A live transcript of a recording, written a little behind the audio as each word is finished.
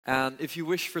And if you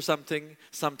wish for something,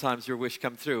 sometimes your wish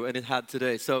comes through, and it had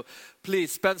today. So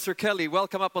please, Spencer Kelly,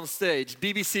 welcome up on stage.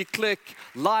 BBC Click,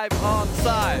 live on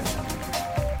side.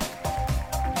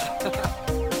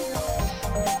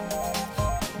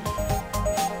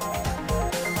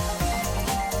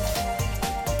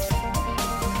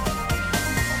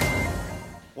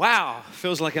 Wow,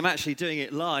 feels like I'm actually doing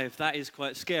it live. That is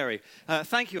quite scary.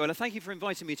 Thank you, Ola. Thank you for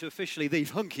inviting me to officially the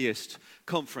funkiest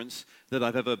conference that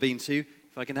I've ever been to.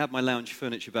 If I can have my lounge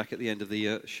furniture back at the end of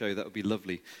the show, that would be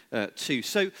lovely too.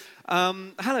 So,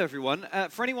 hello everyone.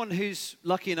 For anyone who's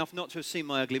lucky enough not to have seen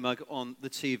my ugly mug on the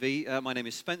TV, my name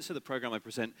is Spencer. The program I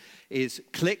present is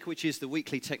Click, which is the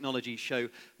weekly technology show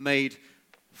made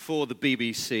for the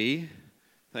BBC.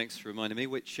 Thanks for reminding me,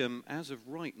 which as of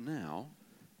right now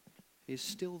is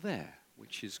still there,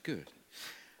 which is good.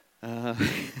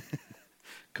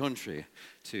 Contrary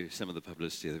to some of the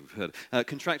publicity that we've heard.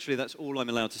 Contractually, that's all I'm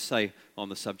allowed to say on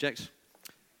the subject,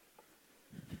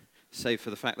 save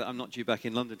for the fact that I'm not due back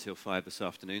in London till 5 this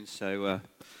afternoon, so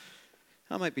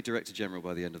I might be Director General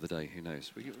by the end of the day, who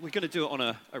knows. We're going to do it on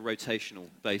a rotational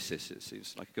basis. It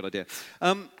seems like a good idea.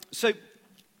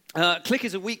 Click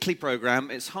is a weekly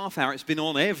program. It's half hour. It's been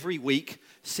on every week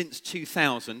since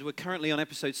 2000. We're currently on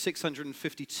episode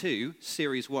 652,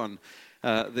 series 1,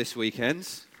 this weekend.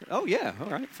 Oh, yeah, all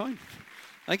right, fine.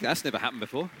 I think that's never happened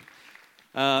before.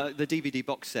 The DVD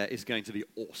box set is going to be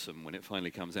awesome when it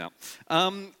finally comes out.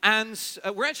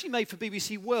 We're actually made for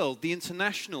BBC World, the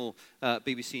international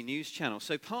BBC News channel.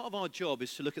 So part of our job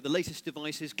is to look at the latest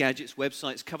devices, gadgets,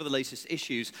 websites, cover the latest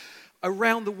issues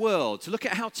around the world, to look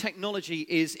at how technology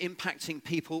is impacting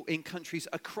people in countries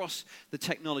across the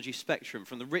technology spectrum,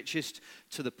 from the richest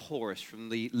to the poorest, from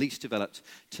the least developed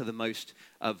to the most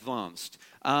advanced.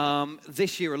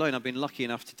 This year alone, I've been lucky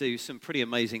enough to do some pretty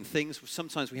amazing things.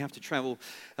 Sometimes we have to travel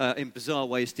in bizarre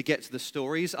ways to get to the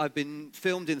stories. I've been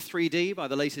filmed in 3D by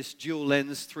the latest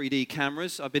dual-lens 3D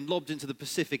cameras. I've been lobbed into the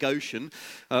Pacific Ocean,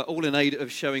 all in aid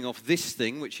of showing off this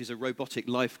thing, which is a robotic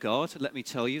lifeguard. Let me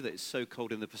tell you that it's so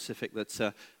cold in the Pacific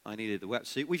that I needed the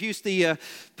wetsuit. We've used the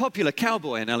popular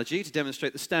cowboy analogy to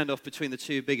demonstrate the standoff between the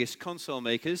two biggest console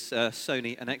makers,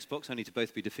 Sony and Xbox, only to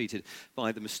both be defeated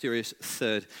by the mysterious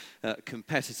third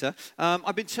competitor.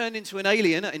 I've been turned into an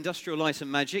alien at Industrial Light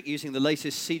and Magic using the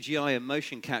latest CGI and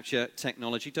motion capture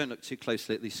technology. Don't look too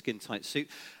closely at the skin-tight suit.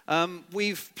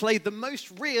 We've played the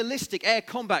most realistic air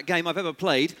combat game I've ever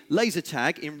played, laser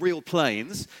tag in real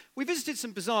planes. We visited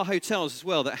some bizarre hotels as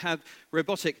well that had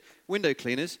robotic window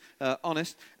cleaners,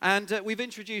 honest. And we've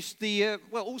introduced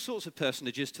all sorts of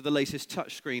personages to the latest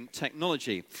touchscreen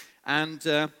technology. And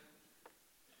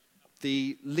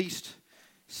the least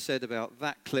said about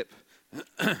that clip,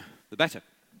 the better.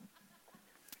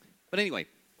 But anyway,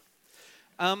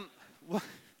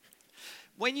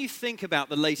 when you think about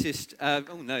the latest,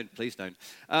 oh no, please don't.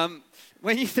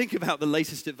 When you think about the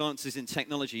latest advances in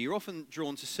technology, you're often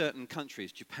drawn to certain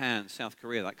countries, Japan, South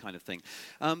Korea, that kind of thing.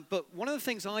 But one of the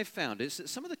things I've found is that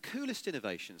some of the coolest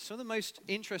innovations, some of the most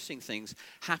interesting things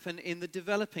happen in the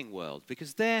developing world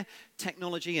because their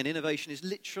technology and innovation is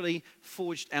literally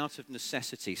forged out of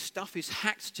necessity. Stuff is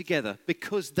hacked together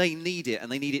because they need it,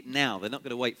 and they need it now. They're not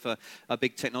going to wait for a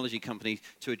big technology company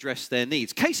to address their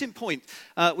needs. Case in point,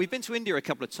 we've been to India a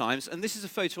couple of times, and this is a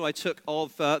photo I took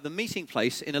of the meeting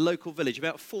place in a local village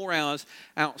about 4 hours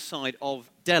outside of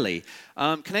Delhi.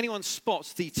 Can anyone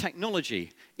spot the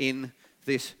technology in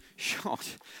this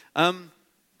shot?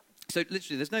 So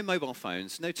literally, there's no mobile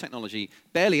phones, no technology,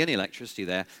 barely any electricity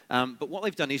there. But what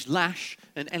they've done is lash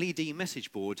an LED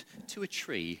message board to a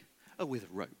tree with a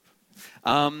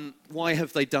rope. Why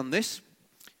have they done this?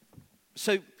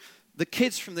 So the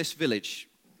kids from this village,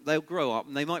 they'll grow up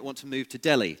and they might want to move to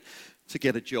Delhi to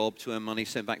get a job, to earn money,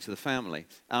 send back to the family.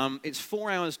 It's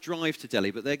 4 hours drive to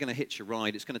Delhi, but they're going to hitch a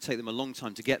ride. It's going to take them a long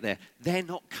time to get there. They're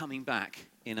not coming back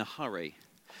in a hurry.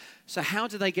 So how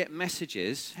do they get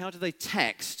messages? How do they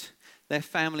text their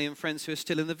family and friends who are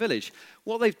still in the village?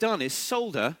 What they've done is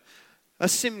solder a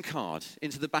SIM card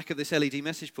into the back of this LED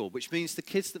message board, which means the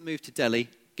kids that move to Delhi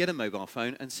get a mobile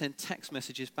phone and send text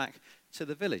messages back to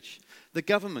the village. The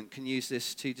government can use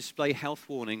this to display health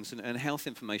warnings and health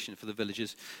information for the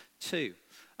villagers too.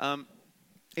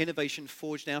 Innovation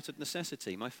forged out of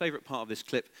necessity. My favorite part of this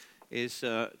clip is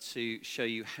to show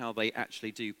you how they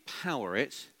actually do power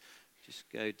it. Just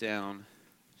go down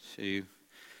to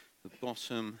the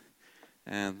bottom,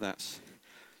 and that's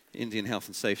Indian health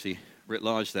and safety writ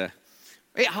large there.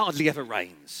 It hardly ever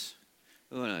rains.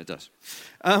 Oh, no, it does.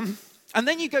 And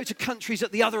then you go to countries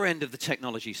at the other end of the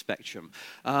technology spectrum.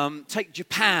 Take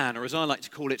Japan, or as I like to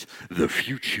call it, the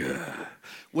future,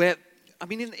 where I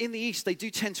mean, in the East, they do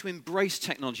tend to embrace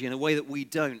technology in a way that we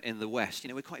don't in the West. You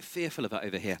know, we're quite fearful of that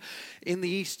over here. In the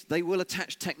East, they will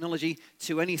attach technology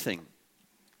to anything.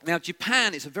 Now,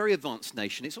 Japan is a very advanced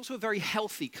nation. It's also a very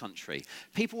healthy country.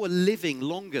 People are living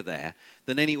longer there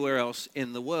than anywhere else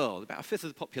in the world. About a fifth of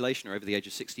the population are over the age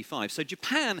of 65. So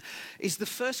Japan is the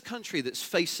first country that's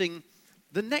facing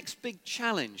the next big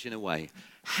challenge, in a way.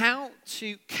 How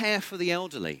to care for the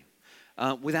elderly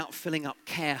without filling up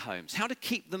care homes. How to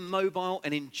keep them mobile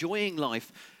and enjoying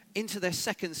life into their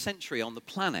second century on the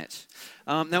planet.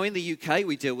 Now, in the UK,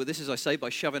 we deal with this, as I say, by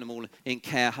shoving them all in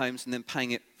care homes and then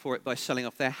paying for it by selling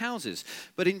off their houses.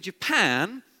 But in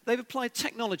Japan, they've applied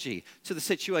technology to the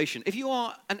situation. If you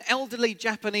are an elderly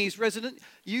Japanese resident,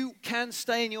 you can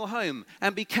stay in your home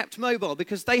and be kept mobile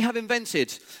because they have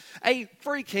invented a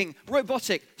freaking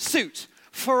robotic suit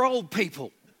for old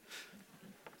people.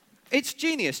 It's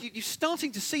genius. You're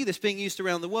starting to see this being used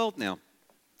around the world now.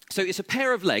 So it's a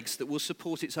pair of legs that will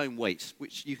support its own weight,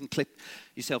 which you can clip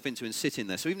yourself into and sit in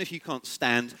there. So even if you can't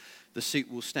stand, the suit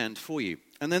will stand for you.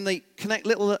 And then they connect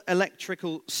little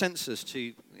electrical sensors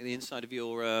to the inside of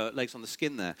your legs on the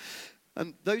skin there.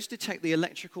 And those detect the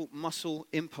electrical muscle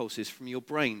impulses from your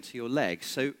brain to your legs.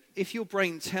 So if your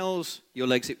brain tells your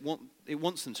legs it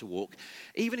wants them to walk,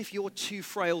 even if you're too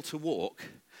frail to walk,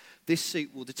 this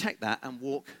suit will detect that and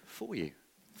walk for you.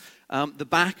 The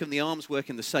back and the arms work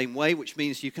in the same way, which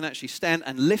means you can actually stand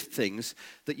and lift things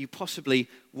that you possibly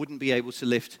wouldn't be able to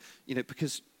lift, you know,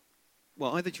 because,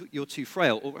 well, either you're too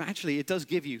frail, or actually it does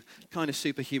give you kind of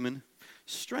superhuman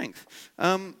strength.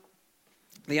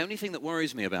 The only thing that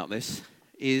worries me about this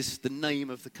is the name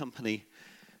of the company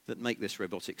that make this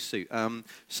robotic suit.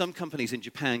 Some companies in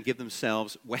Japan give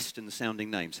themselves Western-sounding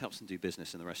names, helps them do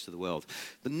business in the rest of the world.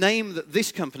 The name that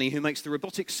this company, who makes the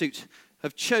robotic suit,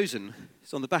 have chosen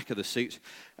is on the back of the suit.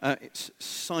 It's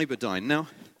Cyberdyne. Now,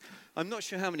 I'm not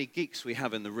sure how many geeks we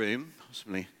have in the room,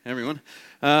 possibly everyone,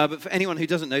 but for anyone who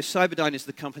doesn't know, Cyberdyne is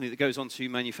the company that goes on to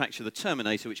manufacture the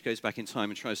Terminator, which goes back in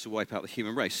time and tries to wipe out the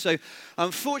human race. So,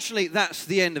 unfortunately, that's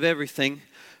the end of everything.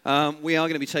 We are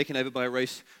going to be taken over by a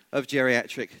race of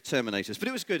geriatric Terminators, but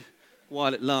it was good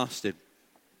while it lasted.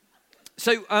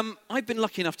 So I've been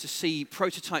lucky enough to see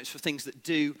prototypes for things that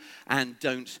do and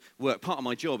don't work. Part of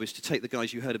my job is to take the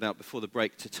guys you heard about before the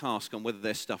break to task on whether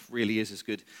their stuff really is as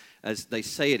good as they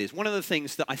say it is. One of the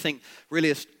things that I think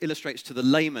really illustrates to the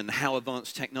layman how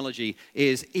advanced technology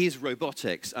is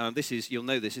robotics. You'll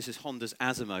know this is Honda's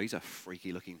Asimo. He's a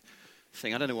freaky looking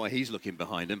thing. I don't know why he's looking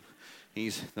behind him.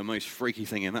 He's the most freaky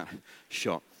thing in that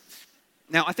shot.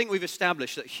 Now, I think we've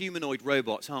established that humanoid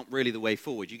robots aren't really the way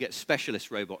forward. You get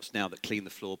specialist robots now that clean the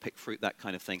floor, pick fruit, that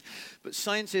kind of thing. But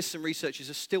scientists and researchers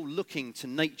are still looking to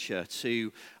nature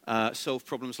to solve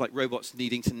problems like robots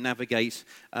needing to navigate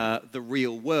the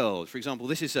real world. For example,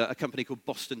 this is a company called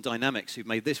Boston Dynamics who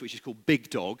made this, which is called Big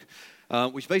Dog,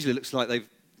 which basically looks like they've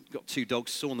got two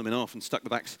dogs, sawn them in half and stuck the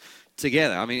backs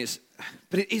together. I mean,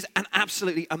 but it is an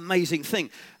absolutely amazing thing.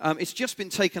 It's just been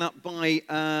taken up by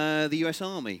the US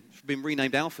Army. It's been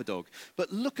renamed Alpha Dog.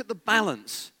 But look at the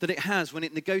balance that it has when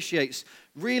it negotiates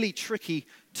really tricky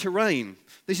terrain.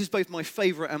 This is both my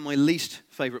favorite and my least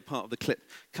favorite part of the clip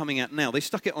coming out now. They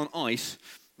stuck it on ice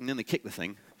and then they kicked the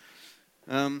thing.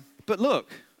 But look,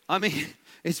 I mean,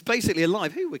 it's basically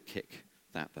alive. Who would kick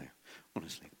that though,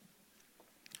 honestly?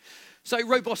 So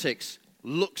robotics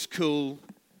looks cool.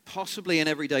 Possibly in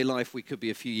everyday life, we could be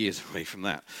a few years away from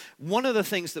that. One of the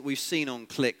things that we've seen on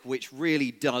Click, which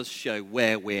really does show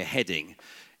where we're heading,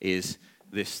 is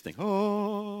this thing.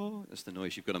 Oh, that's the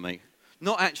noise you've got to make.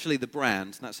 Not actually the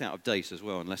brand. That's out of date as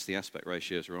well, unless the aspect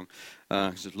ratio is wrong,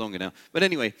 because it's longer now. But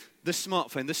anyway, the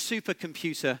smartphone, the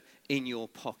supercomputer in your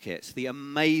pocket, the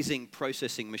amazing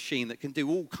processing machine that can do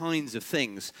all kinds of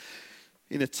things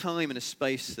in a time and a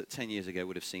space that 10 years ago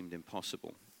would have seemed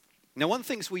impossible. Now, one of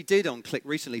the things we did on Click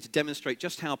recently to demonstrate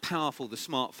just how powerful the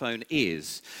smartphone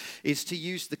is to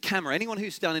use the camera. Anyone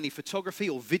who's done any photography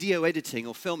or video editing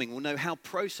or filming will know how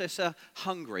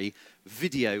processor-hungry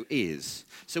video is.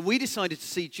 So we decided to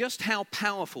see just how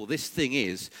powerful this thing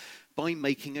is by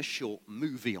making a short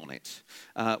movie on it.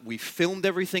 We filmed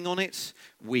everything on it,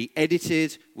 we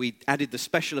edited, we added the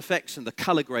special effects and the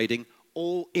color grading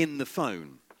all in the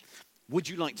phone. Would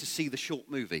you like to see the short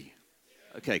movie?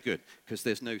 Okay, good, because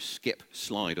there's no skip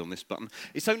slide on this button.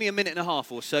 It's only a minute and a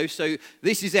half or so, so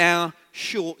this is our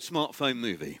short smartphone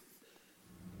movie.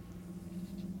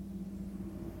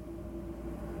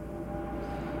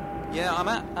 Yeah, I'm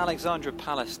at Alexandra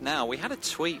Palace now. We had a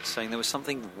tweet saying there was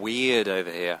something weird over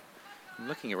here. I'm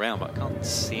looking around, but I can't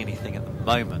see anything at the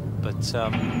moment. But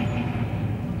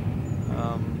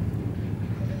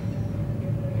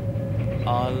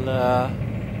I'll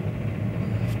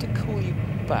have to call you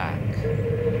back.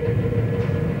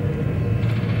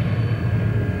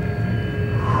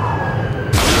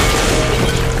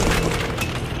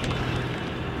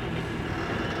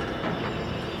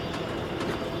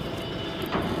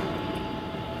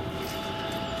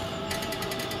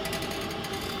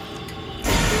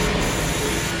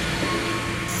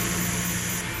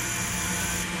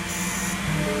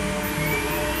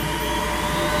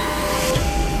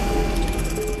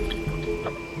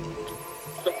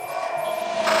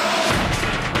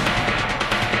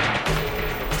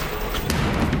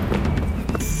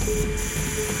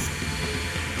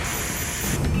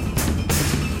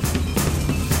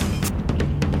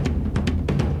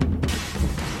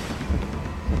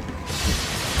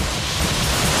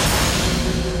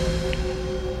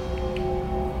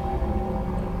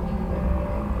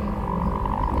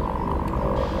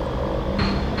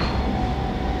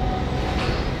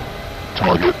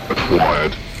 Target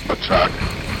acquired. Attack.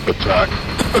 Attack.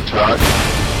 Attack.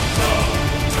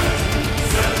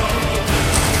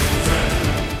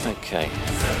 Okay,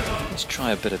 let's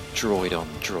try a bit of droid on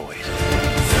droid.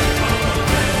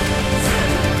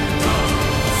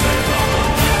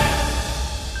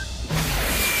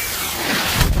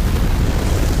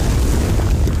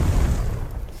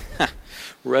 Ha,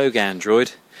 rogue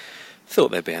android.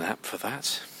 Thought there'd be an app for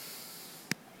that.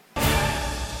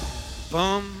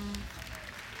 Bum.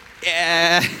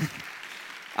 Yeah.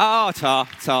 Oh, Tar,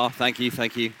 thank you.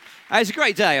 It was a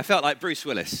great day. I felt like Bruce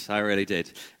Willis. I really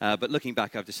did. But looking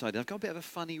back, I've decided I've got a bit of a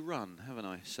funny run, haven't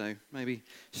I? So maybe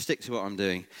stick to what I'm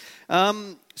doing.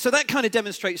 So that kind of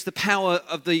demonstrates the power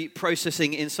of the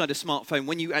processing inside a smartphone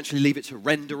when you actually leave it to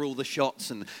render all the shots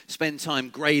and spend time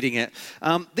grading it.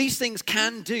 These things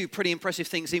can do pretty impressive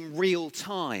things in real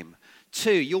time.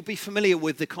 Two, you'll be familiar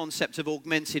with the concept of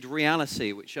augmented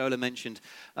reality, which Ola mentioned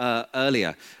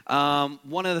earlier.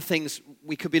 One of the things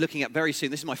we could be looking at very soon,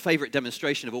 this is my favorite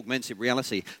demonstration of augmented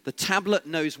reality. The tablet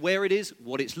knows where it is,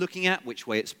 what it's looking at, which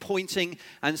way it's pointing,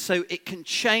 and so it can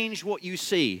change what you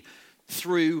see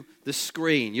through the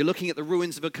screen. You're looking at the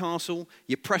ruins of a castle,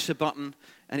 you press a button,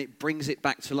 and it brings it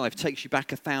back to life, takes you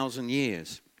back 1,000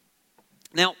 years.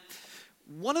 Now,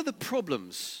 one of the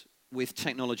problems with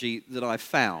technology that I've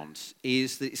found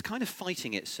is that it's kind of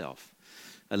fighting itself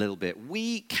a little bit.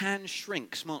 We can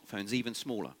shrink smartphones even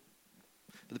smaller.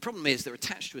 But the problem is they're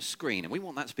attached to a screen, and we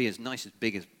want that to be as nice, as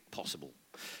big as possible.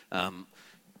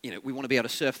 We want to be able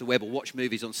to surf the web or watch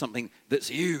movies on something that's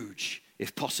huge,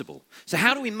 if possible. So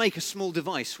how do we make a small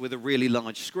device with a really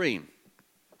large screen?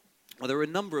 Well, there are a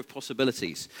number of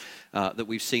possibilities that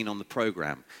we've seen on the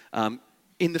program.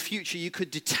 In the future, you could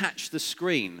detach the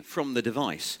screen from the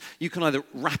device. You can either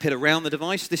wrap it around the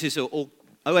device. This is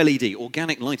OLED,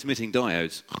 organic light-emitting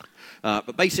diodes.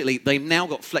 But basically, they've now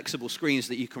got flexible screens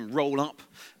that you can roll up,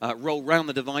 roll around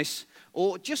the device,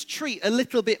 or just treat a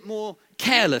little bit more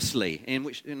carelessly,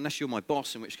 unless you're my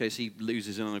boss, in which case he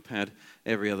loses an iPad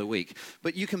every other week.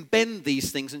 But you can bend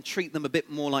these things and treat them a bit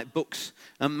more like books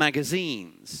and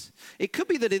magazines. It could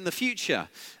be that in the future,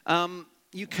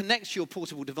 you connect your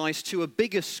portable device to a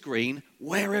bigger screen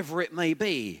wherever it may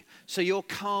be. So your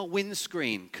car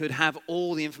windscreen could have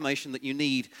all the information that you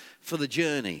need for the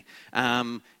journey.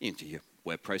 Into your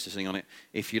web processing on it,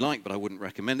 if you like, but I wouldn't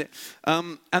recommend it.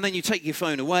 And then you take your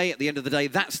phone away. At the end of the day,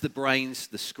 that's the brains.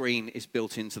 The screen is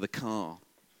built into the car.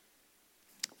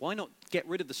 Why not get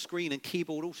rid of the screen and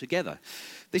keyboard altogether?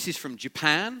 This is from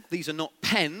Japan. These are not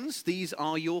pens. These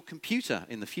are your computer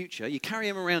in the future. You carry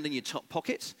them around in your top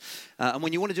pockets. And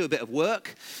when you want to do a bit of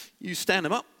work, you stand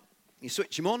them up, you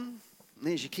switch them on, and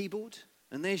there's your keyboard,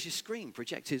 and there's your screen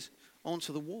projected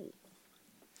onto the wall.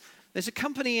 There's a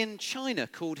company in China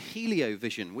called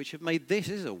HelioVision, which have made this.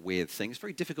 This is a weird thing. It's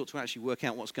very difficult to actually work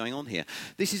out what's going on here.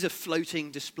 This is a floating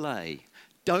display.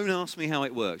 Don't ask me how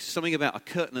it works. Something about a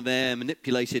curtain of air,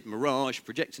 manipulated mirage,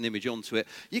 project an image onto it.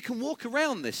 You can walk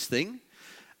around this thing,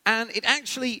 and it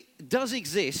actually does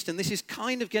exist, and this is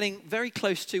kind of getting very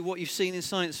close to what you've seen in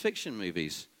science fiction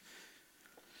movies.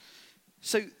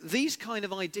 So these kind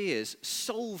of ideas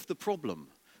solve the problem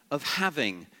of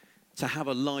having to have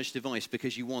a large device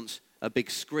because you want a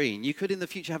big screen. You could in the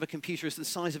future have a computer as the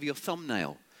size of your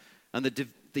thumbnail, and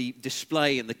the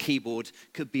display and the keyboard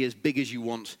could be as big as you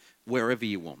want, wherever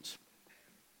you want.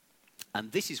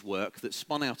 And this is work that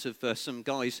spun out of some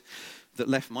guys that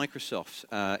left Microsoft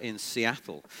in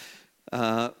Seattle.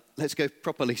 Let's go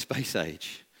properly space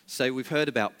age. So we've heard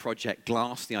about Project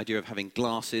Glass, the idea of having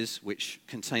glasses which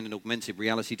contain an augmented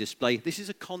reality display. This is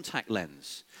a contact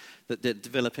lens that they're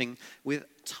developing with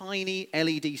tiny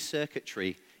LED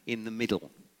circuitry in the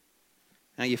middle.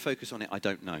 How you focus on it, I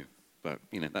don't know. But,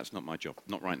 that's not my job,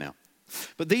 not right now.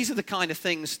 But these are the kind of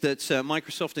things that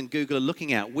Microsoft and Google are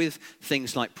looking at with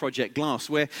things like Project Glass,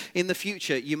 where in the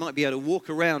future you might be able to walk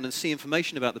around and see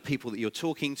information about the people that you're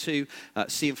talking to,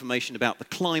 see information about the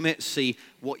climate, see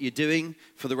what you're doing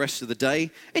for the rest of the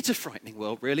day. It's a frightening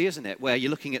world, really, isn't it? Where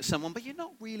you're looking at someone, but you're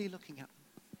not really looking at them.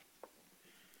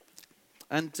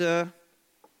 And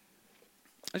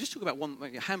I just talk about one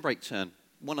handbrake turn.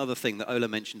 One other thing that Ola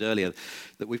mentioned earlier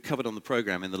that we've covered on the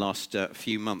program in the last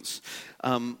few months,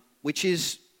 which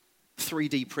is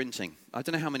 3D printing. I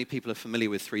don't know how many people are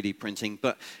familiar with 3D printing,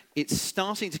 but it's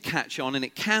starting to catch on, and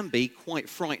it can be quite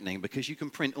frightening because you can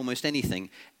print almost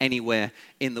anything anywhere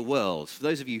in the world. For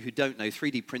those of you who don't know,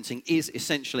 3D printing is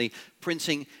essentially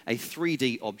printing a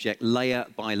 3D object layer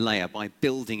by layer by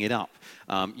building it up.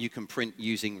 You can print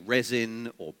using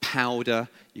resin or powder.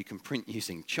 You can print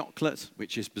using chocolate,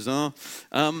 which is bizarre.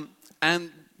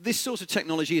 And this sort of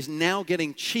technology is now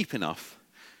getting cheap enough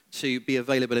to be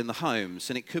available in the homes,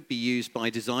 and it could be used by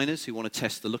designers who want to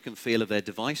test the look and feel of their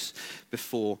device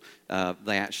before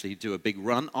they actually do a big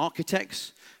run.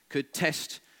 Architects could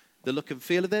test the look and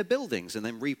feel of their buildings and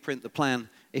then reprint the plan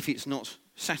if it's not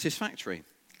satisfactory.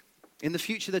 In the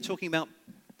future, they're talking about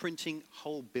printing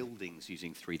whole buildings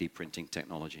using 3D printing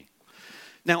technology.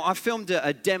 Now, I filmed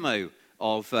a demo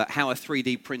of how a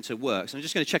 3D printer works. I'm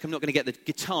just going to check I'm not going to get the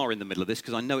guitar in the middle of this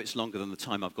because I know it's longer than the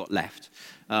time I've got left.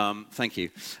 Thank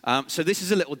you. So this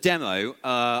is a little demo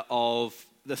of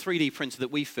the 3D printer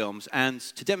that we filmed, and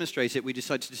to demonstrate it, we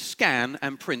decided to scan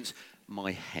and print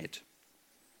my head.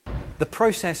 The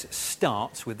process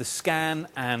starts with the scan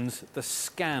and the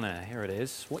scanner. Here it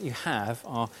is. What you have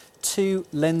are two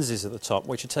lenses at the top,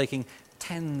 which are taking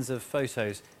tens of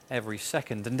photos every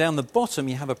second. And down the bottom,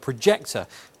 you have a projector,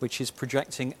 which is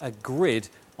projecting a grid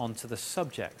onto the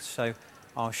subject. So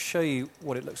I'll show you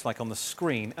what it looks like on the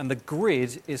screen. And the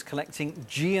grid is collecting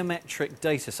geometric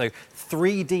data, so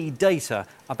 3D data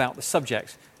about the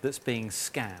subject that's being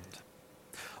scanned.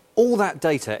 All that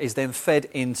data is then fed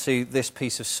into this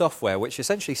piece of software, which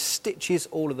essentially stitches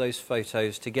all of those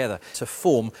photos together to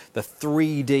form the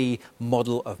 3D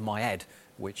model of my head,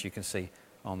 which you can see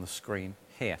on the screen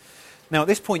here. Now, at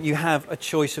this point, you have a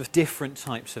choice of different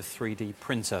types of 3D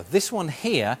printer. This one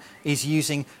here is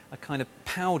using a kind of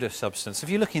powder substance. If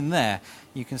you look in there,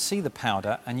 you can see the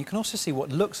powder, and you can also see what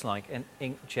looks like an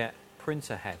inkjet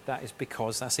printer head. That is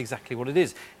because that's exactly what it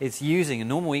is. It's using a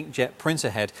normal inkjet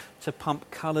printer head to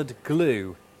pump coloured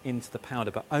glue into the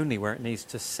powder, but only where it needs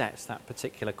to set that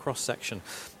particular cross-section.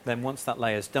 Then once that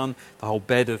layer's done, the whole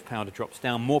bed of powder drops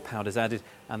down, more powder's added,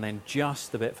 and then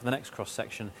just the bit for the next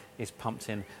cross-section is pumped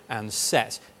in and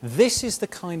set. This is the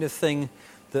kind of thing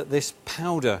that this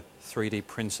powder 3D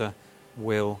printer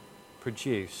will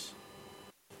produce.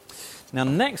 Now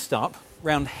next up,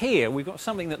 round here, we've got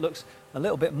something that looks a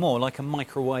little bit more like a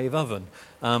microwave oven.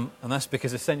 And that's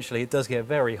because essentially it does get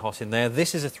very hot in there.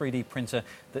 This is a 3D printer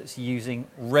that's using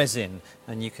resin.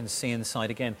 And you can see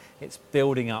inside again, it's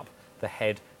building up the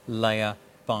head layer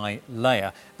by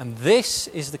layer. And this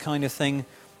is the kind of thing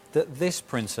that this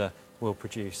printer will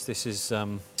produce. This is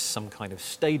some kind of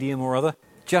stadium or other.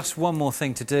 Just one more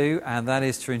thing to do, and that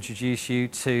is to introduce you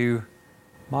to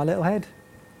my little head.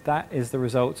 That is the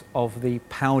result of the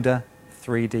powder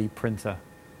 3D printer.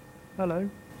 Hello.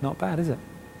 Not bad, is it?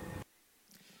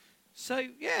 So,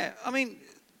 yeah, I mean,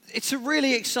 it's a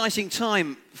really exciting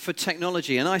time for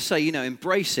technology, and I say,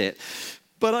 embrace it.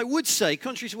 But I would say,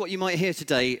 contrary to what you might hear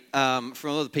today from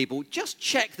other people, just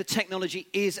check the technology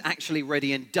is actually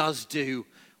ready and does do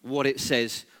what it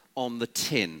says on the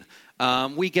tin.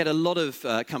 We get a lot of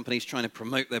companies trying to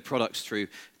promote their products through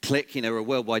Click, a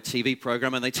worldwide TV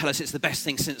program, and they tell us it's the best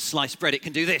thing since sliced bread. It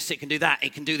can do this, it can do that,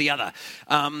 it can do the other.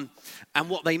 And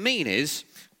what they mean is,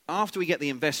 after we get the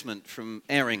investment from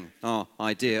airing our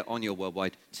idea on your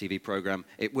worldwide TV program,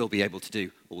 it will be able to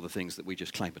do all the things that we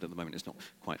just claimed, but at the moment it's not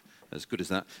quite as good as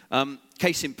that.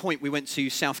 Case in point, we went to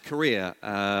South Korea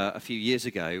a few years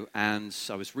ago, and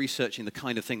I was researching the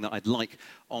kind of thing that I'd like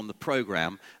on the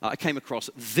program. I came across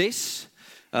this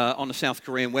on a South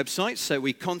Korean website, so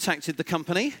we contacted the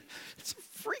company. It's a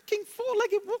freaking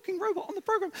four-legged walking robot on the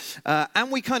program.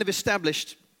 And we kind of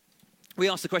established, we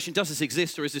asked the question, does this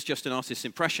exist or is this just an artist's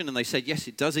impression? And they said, yes,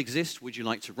 it does exist. Would you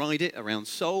like to ride it around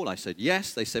Seoul? I said,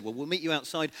 yes. They said, well, we'll meet you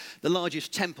outside the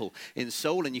largest temple in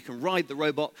Seoul and you can ride the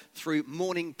robot through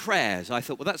morning prayers. I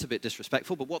thought, well, that's a bit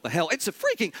disrespectful, but what the hell? It's a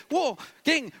freaking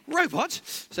walking robot.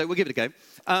 So we'll give it a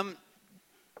go.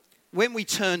 When we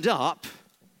turned up,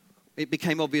 it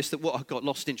became obvious that what got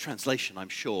lost in translation, I'm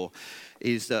sure,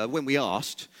 is when we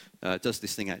asked, does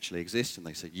this thing actually exist? And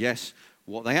they said, yes.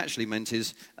 What they actually meant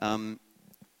is,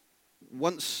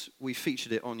 once we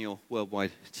featured it on your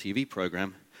worldwide TV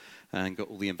program and got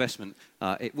all the investment,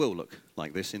 it will look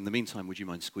like this. In the meantime, would you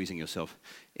mind squeezing yourself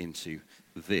into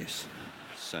this?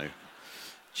 So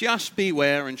just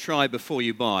beware and try before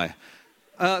you buy.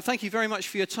 Thank you very much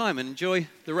for your time and enjoy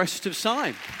the rest of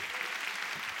Sign.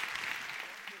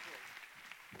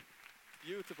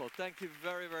 Beautiful. Thank you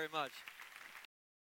very, very much.